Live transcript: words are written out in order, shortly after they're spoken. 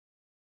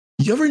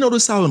You ever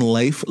notice how in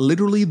life,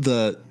 literally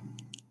the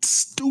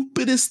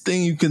stupidest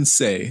thing you can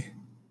say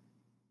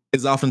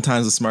is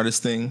oftentimes the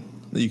smartest thing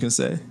that you can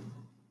say?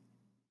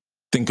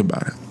 Think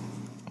about it.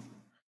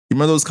 You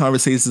remember those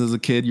conversations as a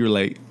kid? You're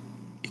like,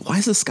 why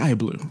is the sky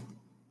blue?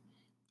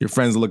 Your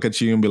friends look at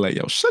you and be like,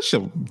 yo, shut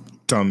your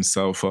dumb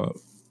self up.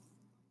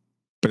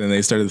 But then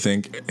they start to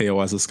think, hey,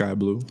 why is the sky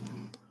blue?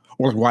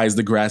 Or like, why is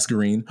the grass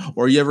green?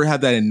 Or you ever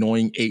have that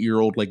annoying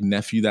 8-year-old like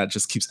nephew that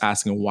just keeps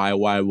asking why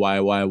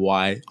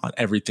on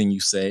everything you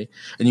say?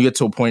 And you get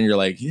to a point you're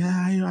like,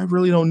 yeah, I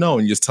really don't know.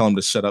 And you just tell him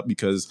to shut up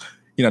because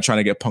you're not trying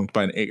to get punked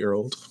by an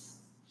 8-year-old.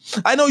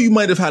 I know you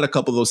might have had a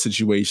couple of those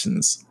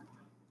situations,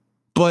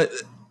 but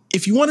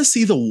if you want to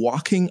see the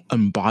walking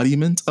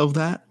embodiment of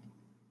that,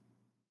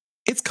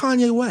 it's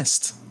Kanye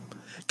West.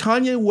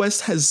 Kanye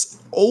West has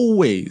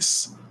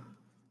always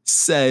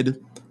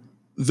said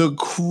the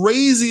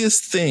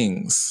craziest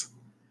things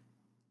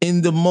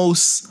in the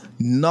most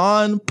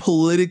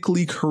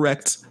non-politically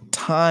correct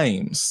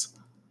times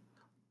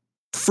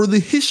for the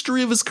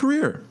history of his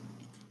career.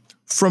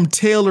 From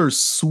Taylor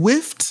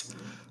Swift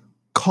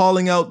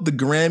calling out the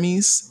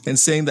Grammys and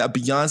saying that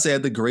Beyonce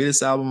had the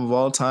greatest album of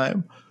all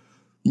time,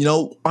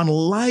 on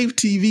live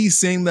TV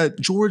saying that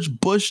George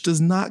Bush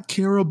does not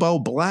care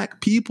about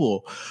black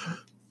people.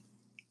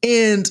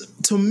 And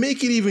to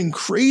make it even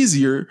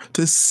crazier,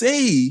 to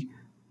say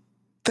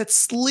that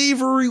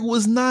slavery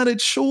was not a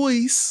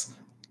choice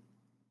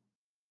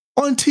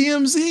on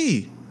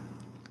TMZ.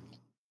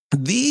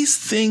 These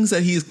things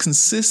that he has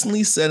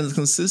consistently said and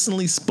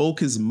consistently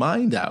spoke his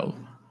mind out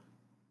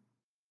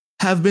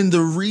have been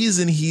the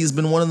reason he's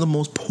been one of the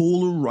most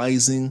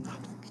polarizing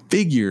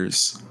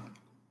figures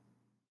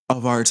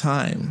of our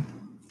time.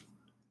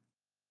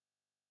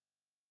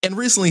 And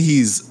recently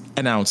he's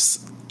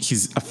announced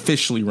he's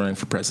officially running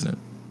for president.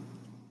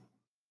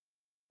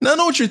 Now I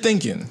know what you're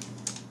thinking.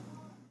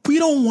 We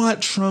don't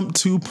want Trump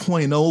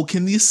 2.0.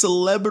 Can these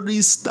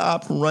celebrities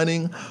stop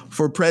running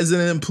for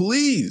president,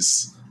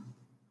 please?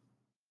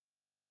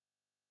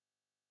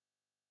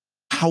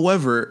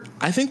 However,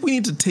 I think we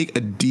need to take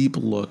a deep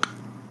look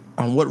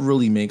on what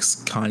really makes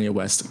Kanye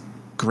West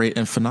great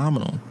and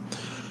phenomenal.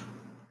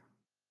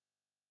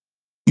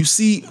 You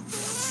see,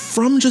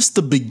 from just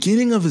the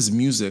beginning of his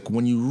music,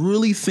 when you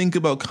really think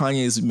about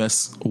Kanye's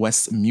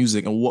West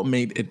music and what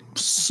made it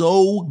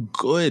so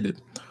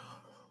good,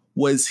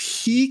 was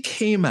he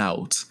came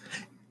out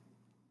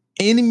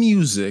in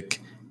music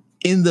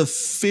in the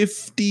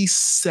 50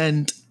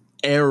 Cent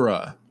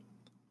era.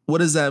 What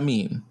does that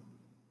mean?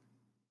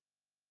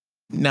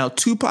 Now,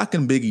 Tupac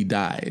and Biggie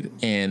died,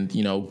 and,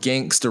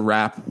 gangster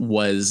rap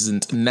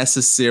wasn't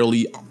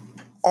necessarily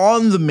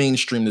on the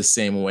mainstream the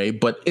same way,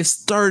 but it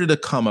started to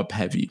come up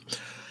heavy,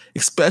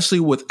 especially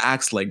with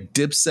acts like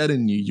Dipset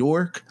in New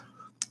York.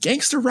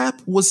 Gangster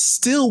rap was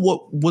still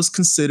what was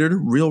considered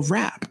real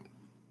rap.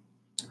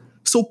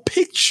 So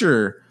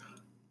picture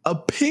a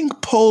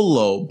pink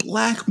polo,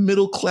 black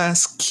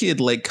middle-class kid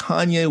like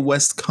Kanye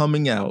West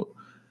coming out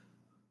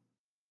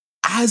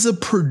as a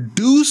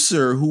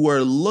producer who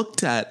are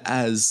looked at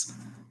as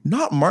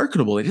not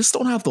marketable. They just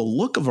don't have the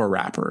look of a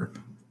rapper.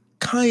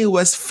 Kanye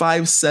West,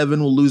 5'7",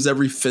 will lose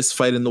every fist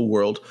fight in the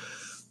world,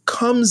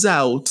 comes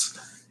out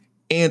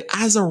and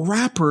as a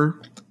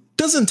rapper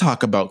doesn't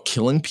talk about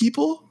killing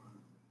people,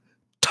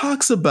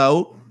 talks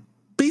about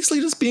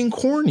basically just being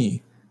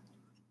corny.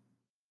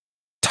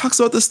 Talks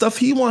about the stuff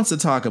he wants to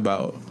talk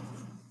about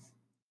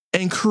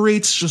and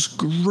creates just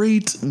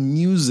great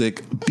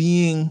music,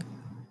 being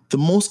the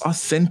most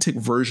authentic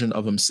version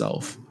of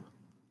himself.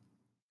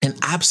 An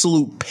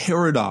absolute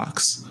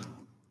paradox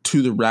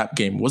to the rap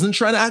game. Wasn't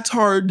trying to act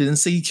hard, didn't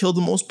say he killed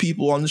the most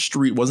people on the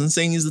street, wasn't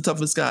saying he's the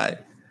toughest guy.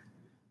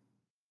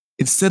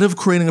 Instead of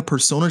creating a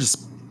persona,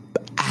 just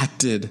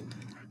acted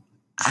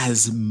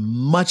as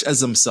much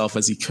as himself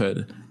as he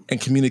could and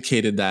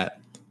communicated that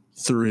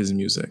through his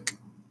music.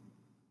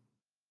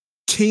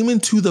 Came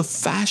into the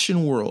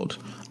fashion world,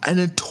 a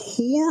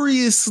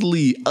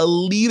notoriously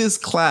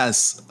elitist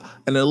class,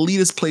 an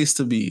elitist place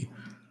to be.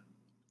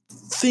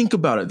 Think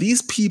about it.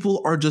 These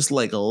people are just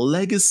like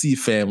legacy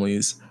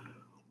families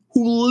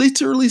who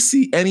literally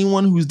see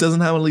anyone who doesn't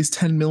have at least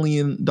 $10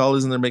 million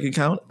in their bank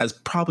account as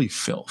probably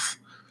filth.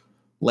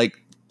 Like,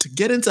 to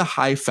get into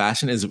high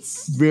fashion is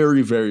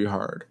very, very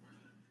hard.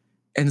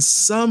 And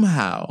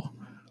somehow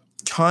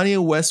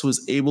Kanye West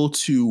was able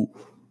to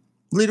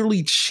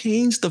literally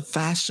change the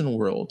fashion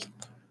world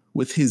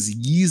with his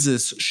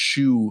Yeezus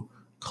shoe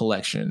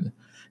collection.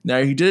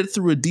 Now, he did it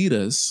through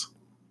Adidas,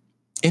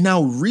 and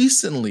now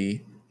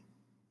recently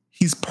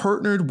he's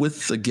partnered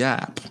with The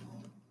Gap,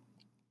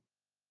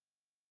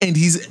 and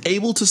he's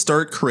able to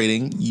start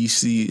creating, you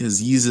see,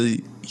 his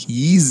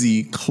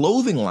Yeezy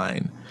clothing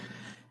line,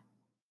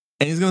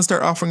 and he's going to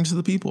start offering to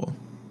the people.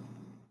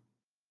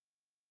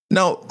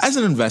 Now, as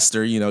an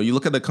investor, you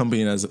look at the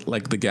company as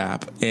like The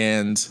Gap,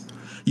 and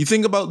you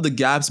think about The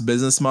Gap's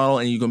business model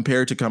and you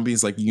compare it to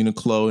companies like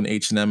Uniqlo and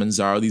H&M and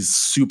Zara, these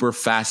super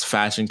fast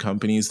fashion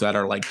companies that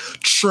are like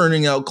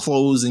churning out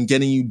clothes and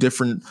getting you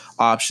different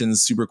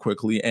options super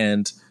quickly.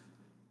 And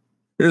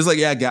There's like,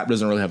 yeah, Gap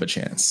doesn't really have a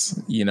chance.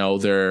 You know,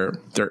 they're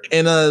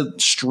in a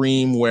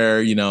stream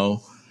where, you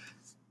know,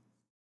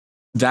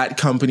 that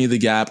company, the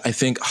Gap, I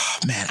think, oh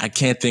man, I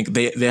can't think.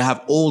 They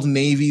have Old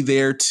Navy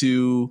there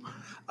too.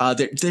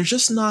 They're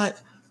just not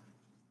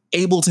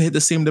able to hit the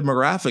same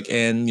demographic,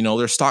 and you know,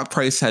 their stock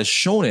price has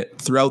shown it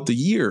throughout the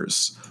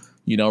years.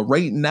 You know,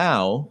 right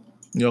now,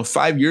 you know,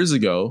 5 years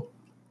ago,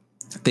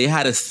 they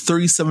had a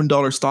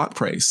 $37 stock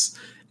price,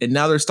 and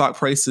now their stock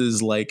price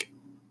is like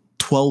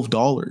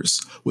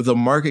 $12 with a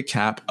market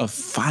cap of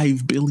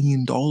 $5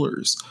 billion.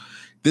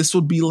 This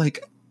would be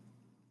like,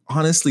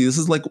 honestly, this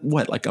is like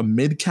what, like a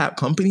mid cap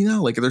company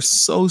now? Like they're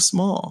so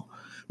small.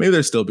 Maybe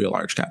there'll still be a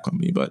large cap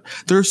company, but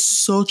they're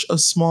such a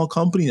small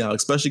company now,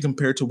 especially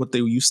compared to what they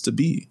used to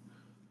be.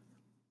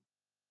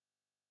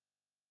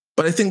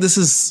 But I think this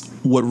is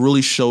what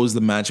really shows the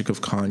magic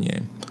of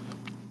Kanye.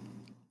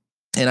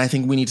 And I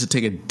think we need to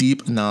take a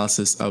deep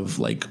analysis of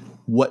like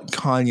what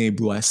Kanye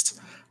West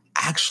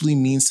actually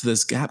means to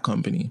this Gap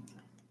company.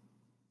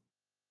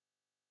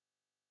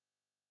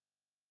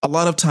 A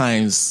lot of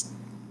times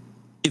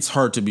it's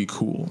hard to be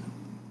cool.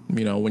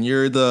 You know, when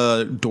you're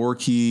the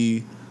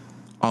dorky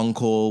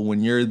uncle,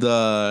 when you're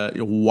the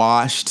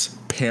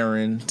washed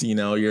parent, you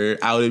know, you're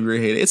out of your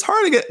head. It's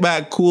hard to get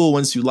back cool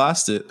once you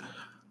lost it.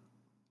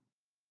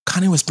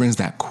 Kanye West brings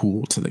that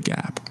cool to the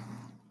Gap,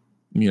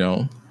 you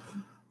know,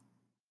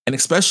 and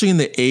especially in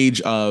the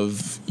age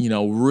of, you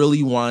know,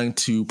 really wanting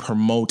to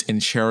promote and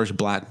cherish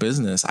Black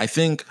business. I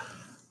think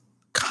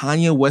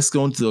Kanye West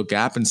going to the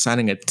Gap and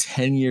signing a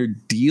 10-year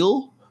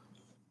deal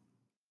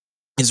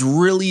is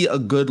really a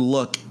good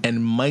look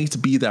and might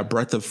be that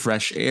breath of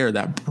fresh air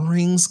that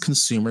brings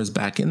consumers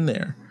back in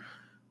there.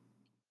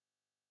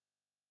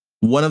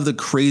 One of the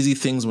crazy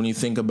things when you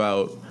think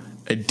about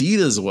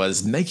Adidas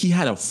was Nike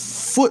had a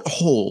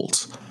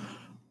foothold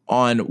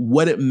on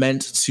what it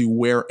meant to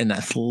wear an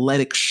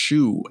athletic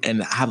shoe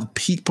and have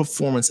peak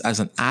performance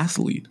as an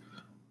athlete.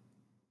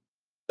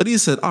 Adidas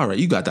said, all right,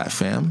 you got that,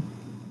 fam.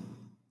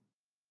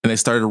 And they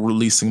started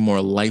releasing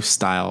more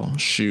lifestyle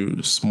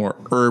shoes, more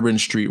urban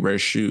streetwear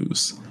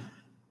shoes.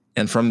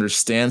 And from their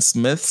Stan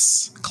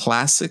Smiths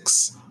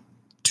classics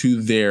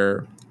to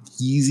their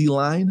Yeezy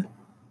line,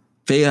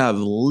 they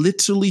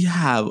literally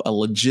have a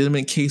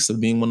legitimate case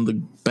of being one of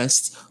the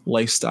best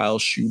lifestyle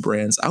shoe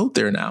brands out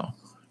there now.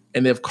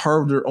 And they've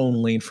carved their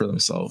own lane for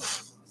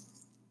themselves.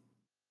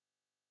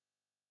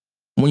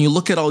 When you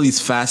look at all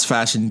these fast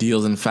fashion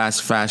deals and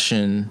fast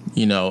fashion,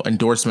 you know,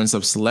 endorsements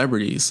of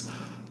celebrities,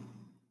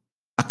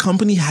 a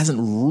company hasn't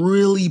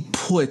really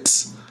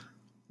put,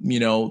 you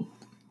know,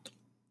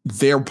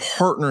 their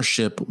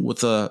partnership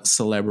with a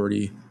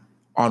celebrity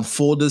on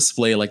full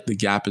display like the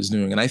Gap is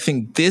doing. And I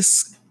think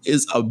this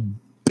is a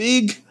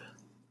big,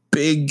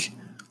 big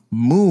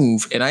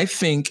move. And I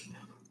think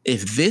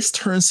if this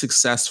turns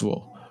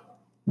successful,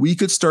 we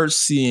could start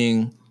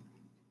seeing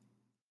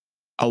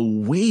a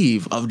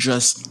wave of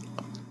just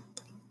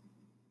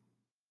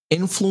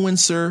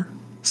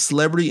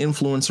celebrity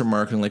influencer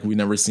marketing like we've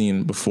never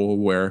seen before,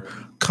 where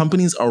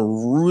companies are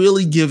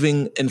really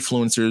giving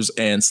influencers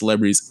and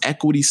celebrities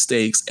equity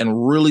stakes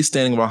and really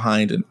standing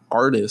behind an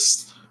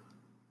artist.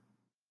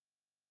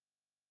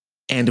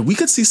 And we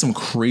could see some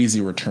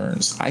crazy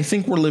returns. I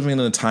think we're living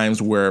in times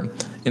where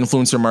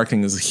influencer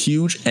marketing is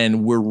huge,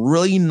 and we're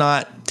really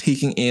not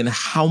taking in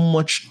how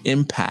much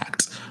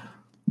impact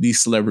these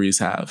celebrities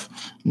have.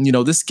 You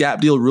know, this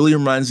Gap deal really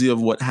reminds me of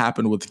what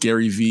happened with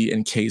Gary Vee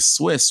and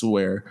K-Swiss,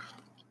 where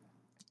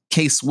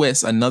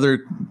K-Swiss,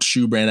 another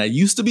shoe brand that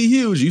used to be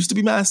huge, used to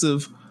be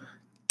massive,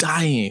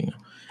 dying.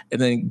 And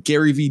then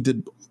Gary Vee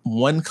did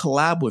one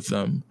collab with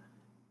them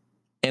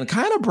and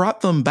kind of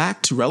brought them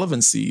back to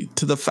relevancy,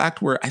 to the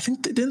fact where I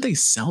think didn't they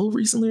sell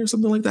recently or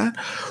something like that?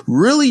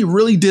 Really,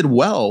 really did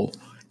well.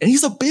 And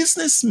he's a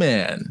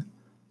businessman.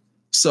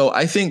 So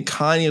I think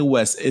Kanye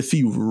West, if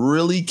he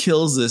really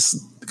kills this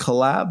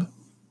collab,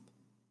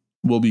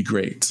 will be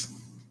great.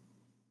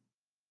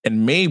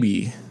 And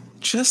maybe,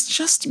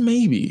 just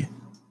maybe,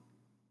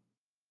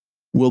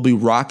 we'll be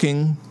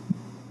rocking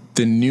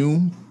the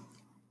new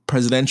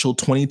presidential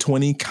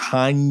 2020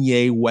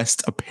 Kanye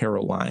West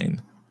apparel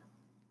line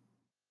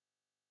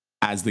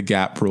as the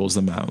Gap rolls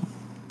them out.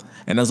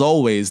 And as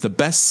always, the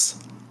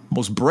best,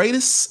 most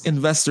brightest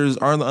investors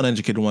are the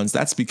uneducated ones.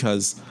 That's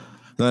because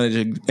the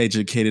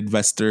uneducated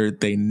investor,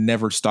 they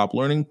never stop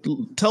learning.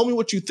 Tell me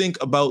what you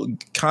think about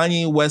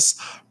Kanye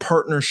West's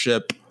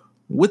partnership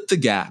with the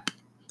Gap.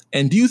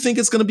 And do you think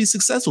it's going to be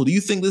successful? Do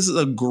you think this is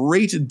a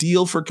great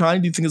deal for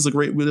Kanye? Do you think it's a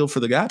great deal for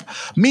the Gap?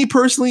 Me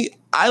personally,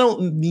 I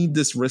don't need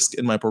this risk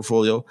in my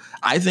portfolio.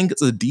 I think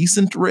it's a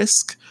decent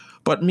risk,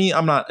 but me,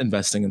 I'm not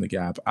investing in the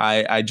Gap.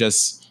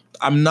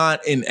 I'm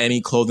not in any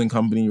clothing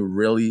company,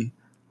 really.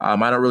 I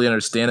don't really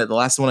understand it. The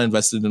last one I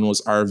invested in was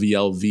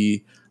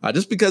RVLV,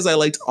 just because I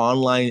liked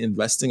online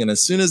investing. And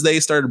as soon as they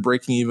started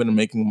breaking even and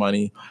making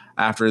money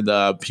after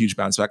the huge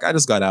bounce back, I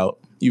just got out,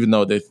 even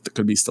though they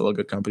could be still a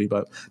good company.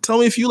 But tell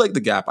me if you like the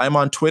Gap. I'm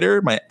on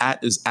Twitter. My @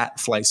 is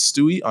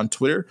 @FlyStewie on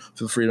Twitter.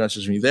 Feel free to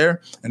message me there.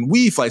 And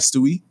we, Fly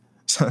Stewie,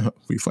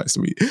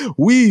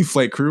 We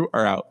Flight Crew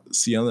are out.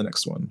 See you on the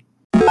next one.